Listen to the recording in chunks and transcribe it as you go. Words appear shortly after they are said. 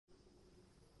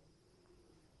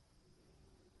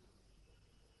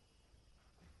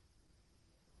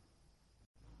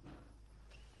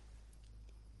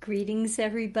Greetings,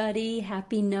 everybody.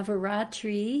 Happy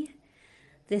Navaratri.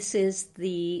 This is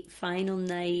the final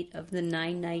night of the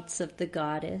 9 nights of the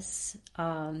goddess.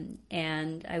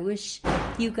 And I wish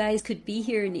you guys could be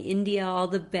here in India. All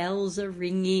the bells are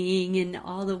ringing and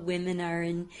all the women are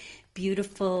in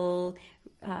beautiful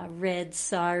red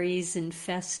saris and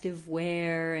festive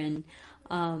wear. And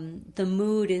the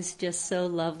mood is just so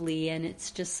lovely, and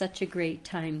it's just such a great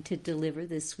time to deliver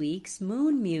this week's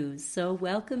Moon Muse. So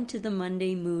welcome to the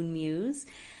Monday Moon Muse.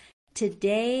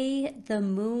 Today the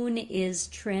moon is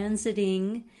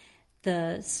transiting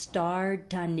the star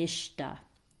Dhanishta.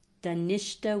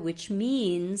 Dhanishta, which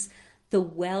means the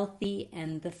wealthy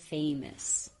and the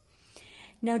famous.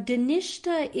 Now,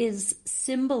 Dhanishta is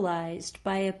symbolized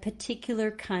by a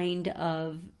particular kind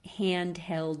of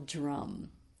handheld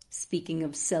drum. Speaking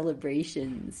of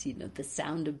celebrations, the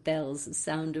sound of bells, the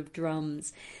sound of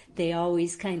drums, they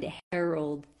always kind of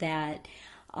herald that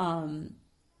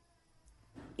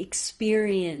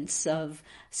experience of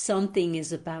something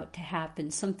is about to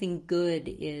happen, something good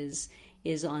is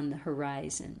on the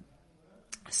horizon.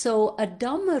 So a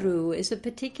damaru is a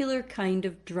particular kind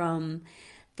of drum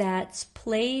that's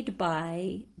played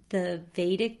by the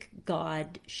Vedic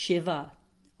god Shiva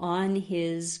on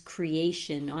his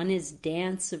creation, on his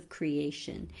dance of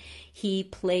creation. He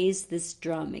plays this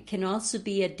drum. It can also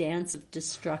be a dance of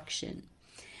destruction.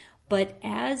 But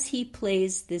as he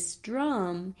plays this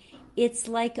drum, it's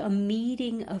like a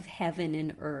meeting of heaven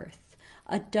and earth.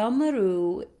 A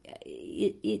damaru,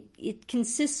 it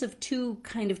consists of two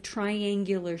kind of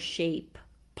triangular shape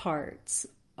parts,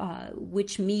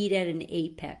 which meet at an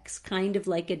apex, kind of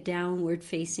like a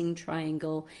downward-facing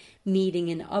triangle meeting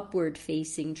an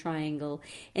upward-facing triangle.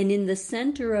 And in the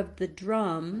center of the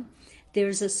drum,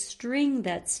 there's a string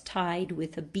that's tied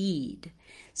with a bead.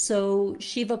 So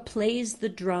Shiva plays the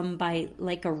drum by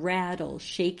like a rattle,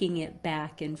 shaking it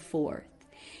back and forth.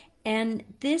 And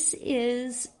this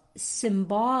is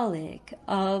symbolic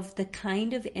of the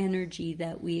kind of energy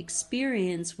that we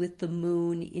experience with the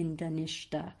moon in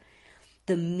Dhanishta,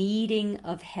 the meeting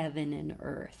of heaven and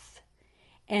earth.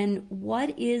 And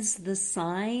what is the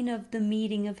sign of the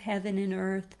meeting of heaven and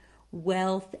earth?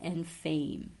 Wealth and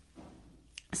fame.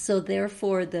 So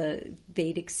therefore the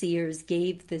Vedic seers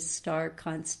gave this star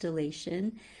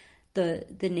constellation the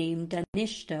name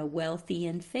Dhanishta, wealthy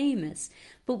and famous.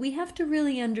 But we have to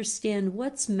really understand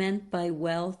what's meant by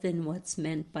wealth and what's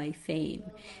meant by fame,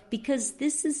 because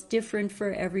this is different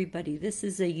for everybody. This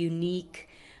is a unique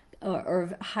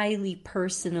or highly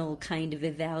personal kind of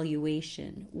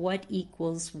evaluation. What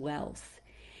equals wealth?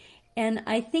 And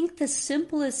I think the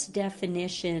simplest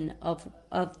definition of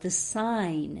the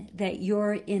sign that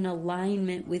you're in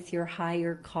alignment with your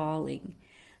higher calling,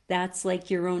 that's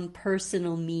like your own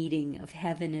personal meeting of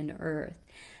heaven and earth.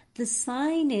 The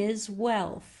sign is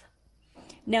wealth.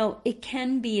 Now, it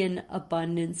can be an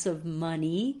abundance of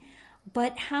money,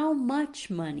 but how much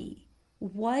money?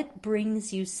 What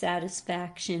brings you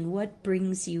satisfaction? What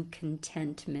brings you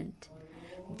contentment?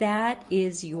 That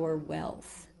is your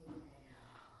wealth.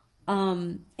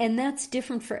 And that's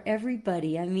different for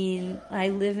everybody. I mean, I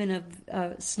live in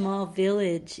a small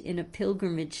village in a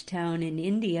pilgrimage town in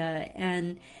India,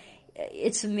 and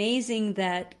it's amazing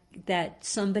that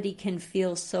somebody can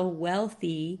feel so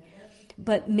wealthy,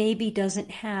 but maybe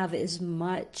doesn't have as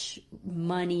much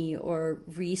money or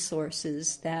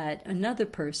resources that another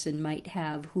person might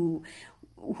have who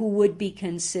would be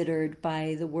considered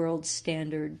by the world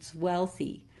standards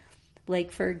wealthy.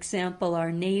 Like, for example,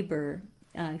 our neighbor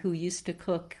who used to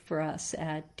cook for us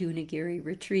at Dunagiri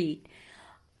Retreat,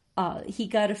 he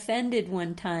got offended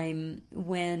one time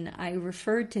when I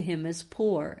referred to him as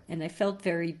poor, and I felt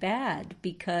very bad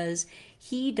because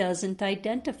he doesn't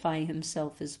identify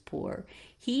himself as poor.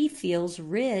 He feels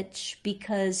rich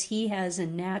because he has a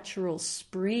natural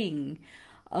spring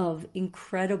of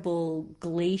incredible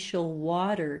glacial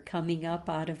water coming up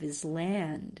out of his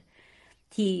land.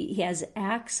 He has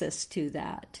access to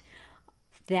that.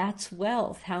 That's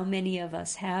wealth. How many of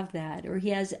us have that? Or he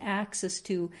has access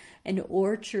to an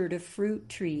orchard of fruit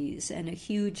trees and a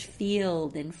huge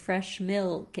field and fresh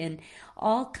milk and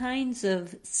all kinds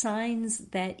of signs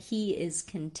that he is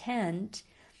content,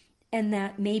 and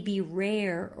that may be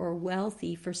rare or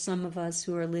wealthy for some of us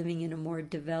who are living in a more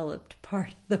developed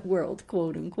part of the world,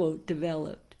 quote unquote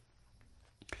developed.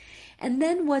 And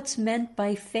then what's meant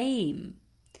by fame?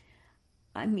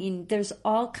 I mean, there's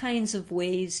all kinds of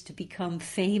ways to become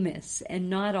famous, and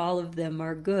not all of them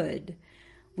are good.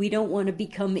 We don't want to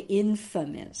become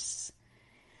infamous.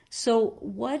 So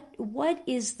what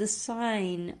is the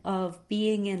sign of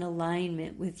being in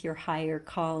alignment with your higher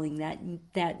calling,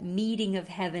 that meeting of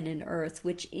heaven and earth,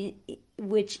 which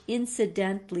which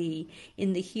incidentally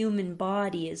in the human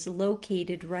body is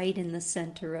located right in the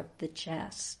center of the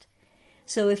chest.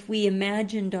 So if we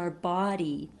imagined our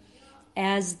body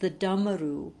as the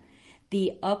Dhammaru,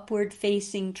 the upward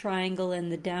facing triangle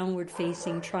and the downward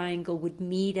facing triangle would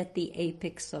meet at the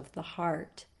apex of the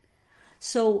heart.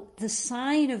 So the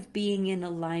sign of being in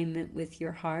alignment with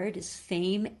your heart is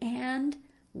fame and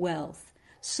wealth.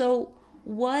 So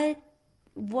what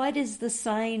is the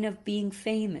sign of being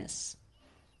famous?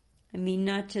 I mean,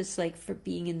 not just like for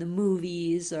being in the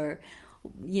movies or,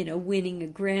 winning a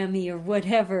Grammy or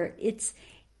whatever. It's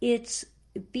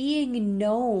being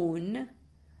known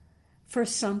for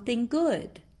something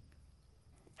good.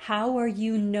 How are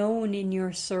you known in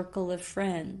your circle of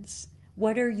friends?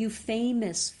 What are you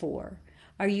famous for?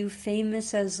 Are you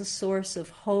famous as a source of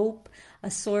hope, a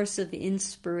source of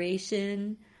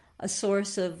inspiration, a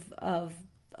source of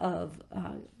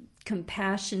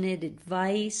compassionate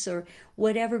advice, or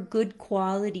whatever good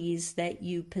qualities that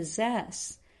you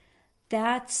possess?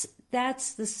 That's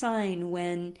the sign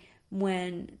when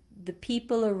the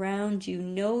people around you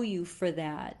know you for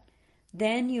that.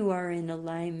 Then you are in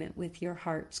alignment with your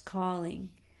heart's calling,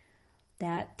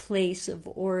 that place of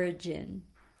origin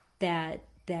that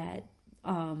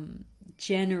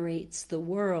generates the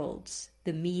worlds,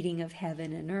 the meeting of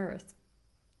heaven and earth.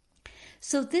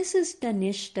 So this is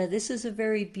Dhanishta. This is a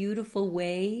very beautiful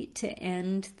way to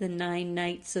end the 9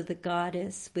 nights of the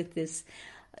goddess with this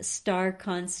star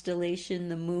constellation,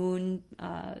 the moon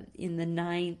in the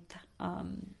 9th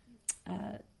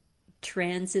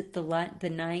transit, the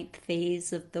 9th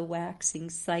phase of the waxing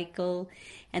cycle,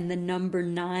 and the number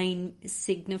 9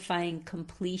 signifying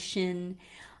completion,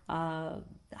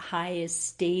 highest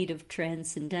state of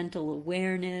transcendental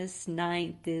awareness.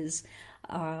 9th is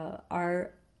our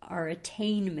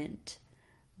attainment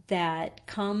that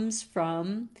comes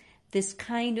from this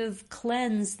kind of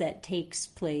cleanse that takes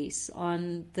place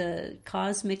on the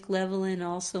cosmic level and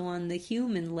also on the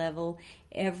human level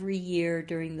every year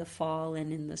during the fall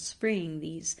and in the spring,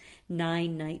 these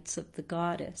 9 nights of the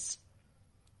goddess.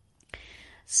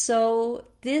 So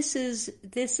this is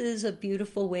a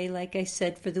beautiful way, like I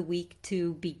said, for the week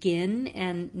to begin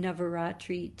and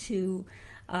Navaratri to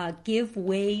give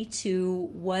way to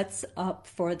what's up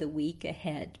for the week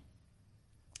ahead.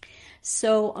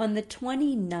 So on the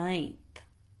 29th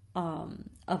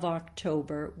of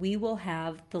October, we will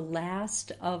have the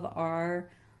last of our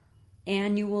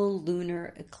annual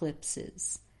lunar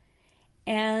eclipses.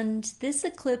 And this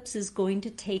eclipse is going to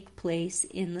take place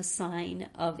in the sign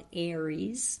of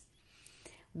Aries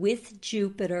with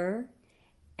Jupiter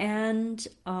and,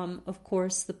 of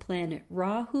course, the planet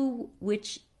Rahu,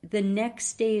 which the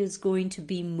next day is going to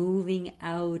be moving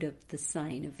out of the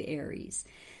sign of Aries.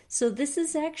 So this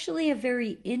is actually a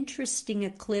very interesting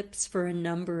eclipse for a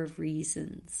number of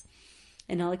reasons.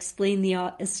 And I'll explain the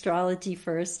astrology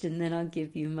first, and then I'll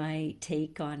give you my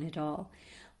take on it all.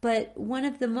 But one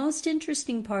of the most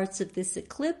interesting parts of this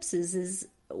eclipse is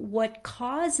what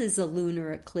causes a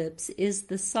lunar eclipse is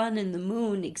the sun and the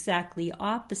moon exactly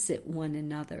opposite one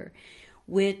another,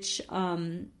 which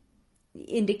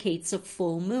indicates a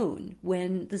full moon.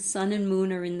 When the sun and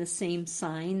moon are in the same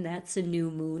sign, that's a new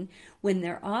moon. When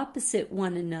they're opposite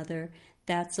one another,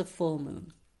 that's a full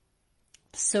moon.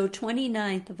 So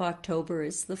 29th of October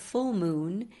is the full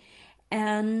moon,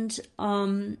 and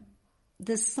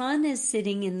the sun is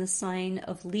sitting in the sign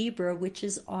of Libra, which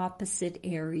is opposite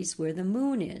Aries, where the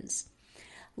moon is.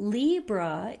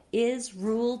 Libra is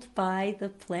ruled by the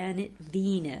planet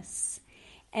Venus,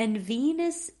 and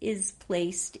Venus is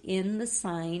placed in the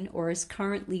sign, or is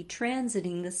currently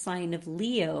transiting the sign of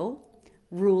Leo,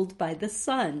 ruled by the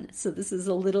sun. So this is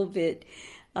a little bit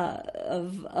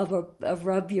of a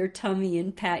rub your tummy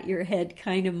and pat your head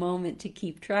kind of moment to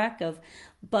keep track of.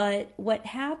 But what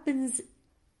happens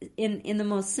in the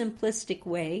most simplistic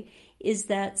way is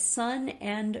that Sun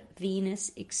and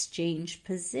Venus exchange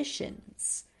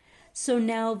positions. So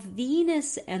now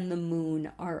Venus and the moon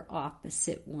are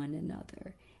opposite one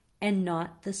another and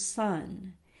not the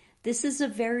sun. This is a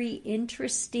very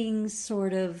interesting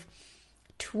sort of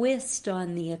twist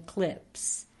on the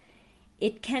eclipse.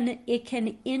 It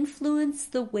can influence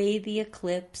the way the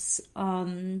eclipse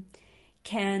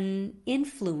can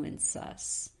influence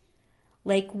us.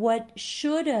 Like what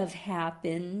should have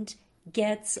happened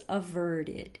gets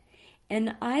averted.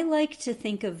 And I like to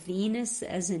think of Venus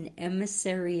as an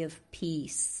emissary of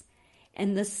peace.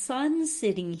 And the sun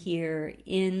sitting here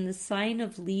in the sign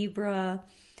of Libra,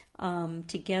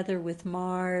 together with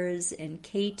Mars and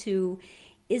Ketu,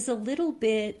 is a little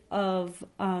bit of,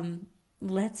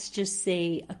 let's just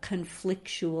say, a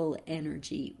conflictual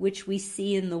energy, which we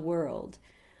see in the world.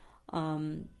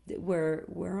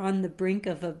 We're on the brink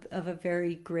of a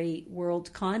very great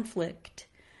world conflict,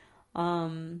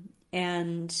 and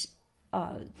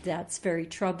that's very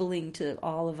troubling to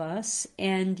all of us.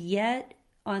 And yet,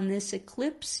 on this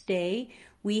eclipse day,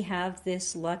 we have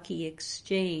this lucky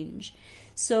exchange.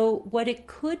 So, what it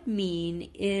could mean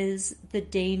is the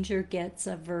danger gets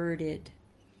averted.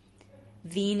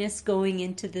 Venus going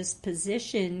into this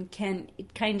position can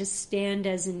kind of stand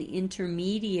as an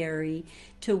intermediary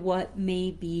to what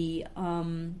may be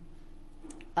a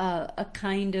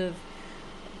kind of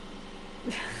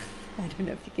I don't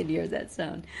know if you can hear that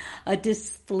sound, a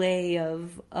display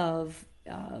of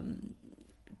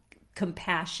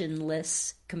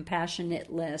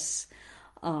compassionateless,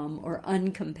 or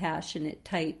uncompassionate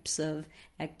types of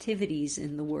activities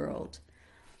in the world.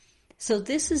 So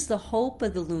this is the hope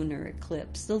of the lunar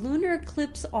eclipse. The lunar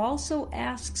eclipse also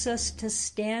asks us to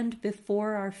stand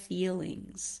before our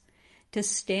feelings, to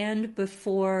stand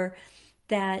before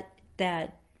that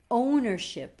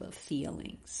ownership of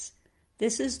feelings.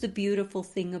 This is the beautiful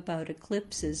thing about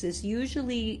eclipses, is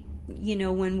usually,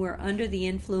 when we're under the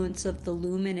influence of the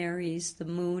luminaries, the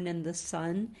moon and the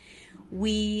sun,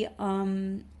 we're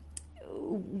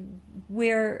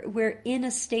in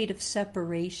a state of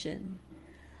separation.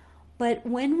 But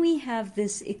when we have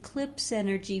this eclipse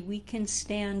energy, we can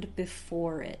stand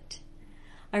before it.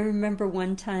 I remember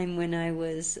one time when I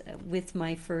was with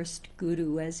my first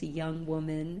guru as a young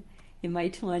woman in my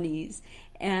 20s,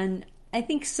 and I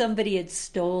think somebody had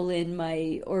stolen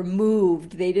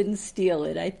moved, they didn't steal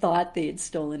it, I thought they had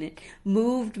stolen it,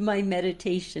 moved my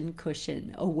meditation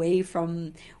cushion away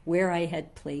from where I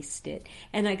had placed it.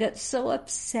 And I got so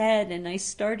upset and I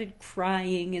started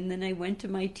crying, and then I went to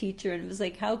my teacher and it was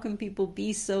like, how can people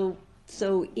be so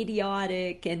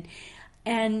idiotic?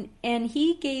 And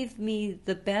he gave me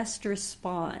the best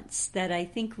response that I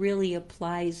think really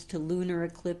applies to lunar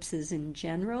eclipses in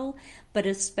general, but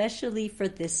especially for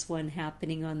this one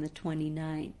happening on the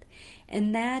 29th.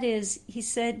 And that is, he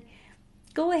said,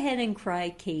 go ahead and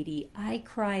cry, Katie. I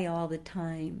cry all the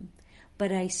time,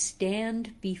 but I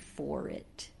stand before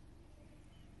it.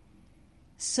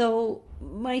 So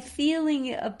my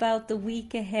feeling about the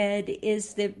week ahead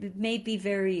is that it may be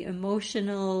very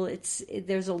emotional.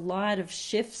 There's a lot of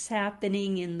shifts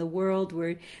happening in the world.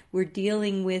 We're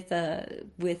dealing with a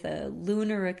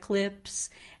lunar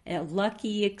eclipse, a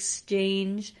lucky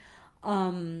exchange.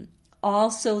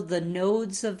 Also, the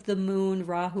nodes of the moon,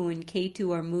 Rahu and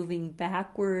Ketu, are moving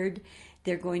backward.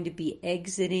 They're going to be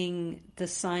exiting the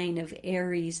sign of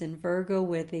Aries and Virgo,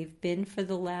 where they've been for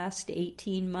the last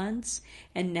 18 months.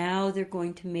 And now they're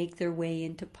going to make their way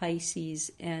into Pisces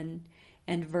and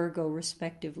Virgo,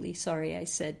 respectively. Sorry, I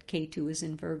said Ketu is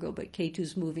in Virgo, but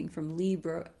Ketu's moving from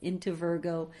Libra into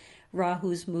Virgo.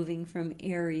 Rahu's moving from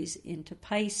Aries into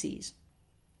Pisces.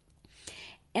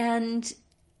 And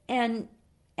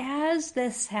as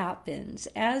this happens,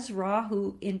 as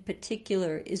Rahu in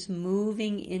particular is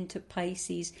moving into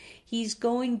Pisces, he's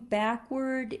going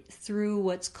backward through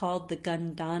what's called the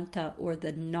Gandanta, or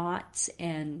the knot's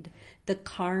end, the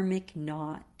karmic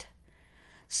knot.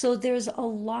 So there's a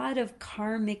lot of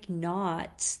karmic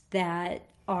knots that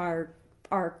are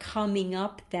coming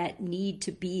up that need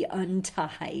to be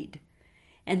untied.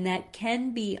 And that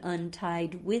can be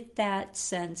untied with that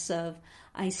sense of,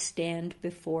 I stand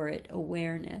before it,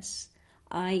 awareness.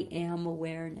 I am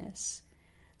awareness.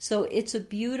 So it's a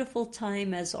beautiful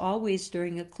time, as always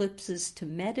during eclipses, to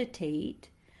meditate,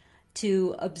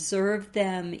 to observe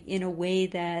them in a way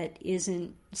that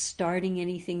isn't starting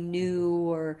anything new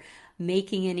or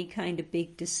making any kind of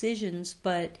big decisions,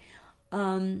 but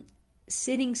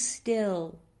sitting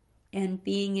still and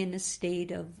being in a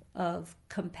state of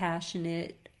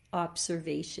compassionate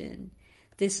observation.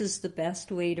 This is the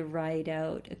best way to ride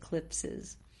out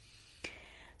eclipses.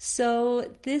 So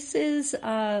this is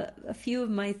a few of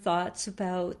my thoughts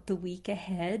about the week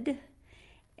ahead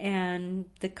and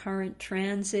the current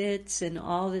transits and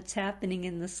all that's happening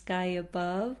in the sky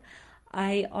above.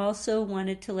 I also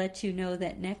wanted to let you know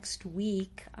that next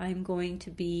week I'm going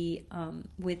to be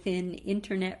within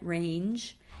internet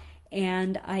range,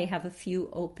 and I have a few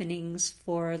openings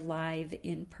for live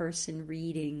in-person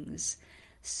readings.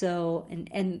 So,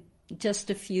 and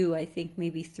just a few, I think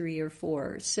maybe 3 or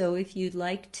 4. So if you'd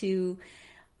like to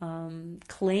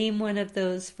claim one of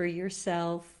those for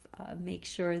yourself, make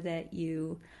sure that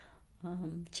you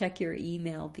check your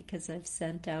email, because I've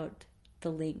sent out the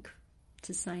link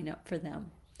to sign up for them.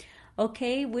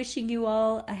 Okay, wishing you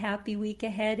all a happy week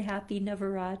ahead, happy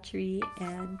Navaratri,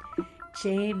 and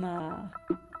Jai Ma.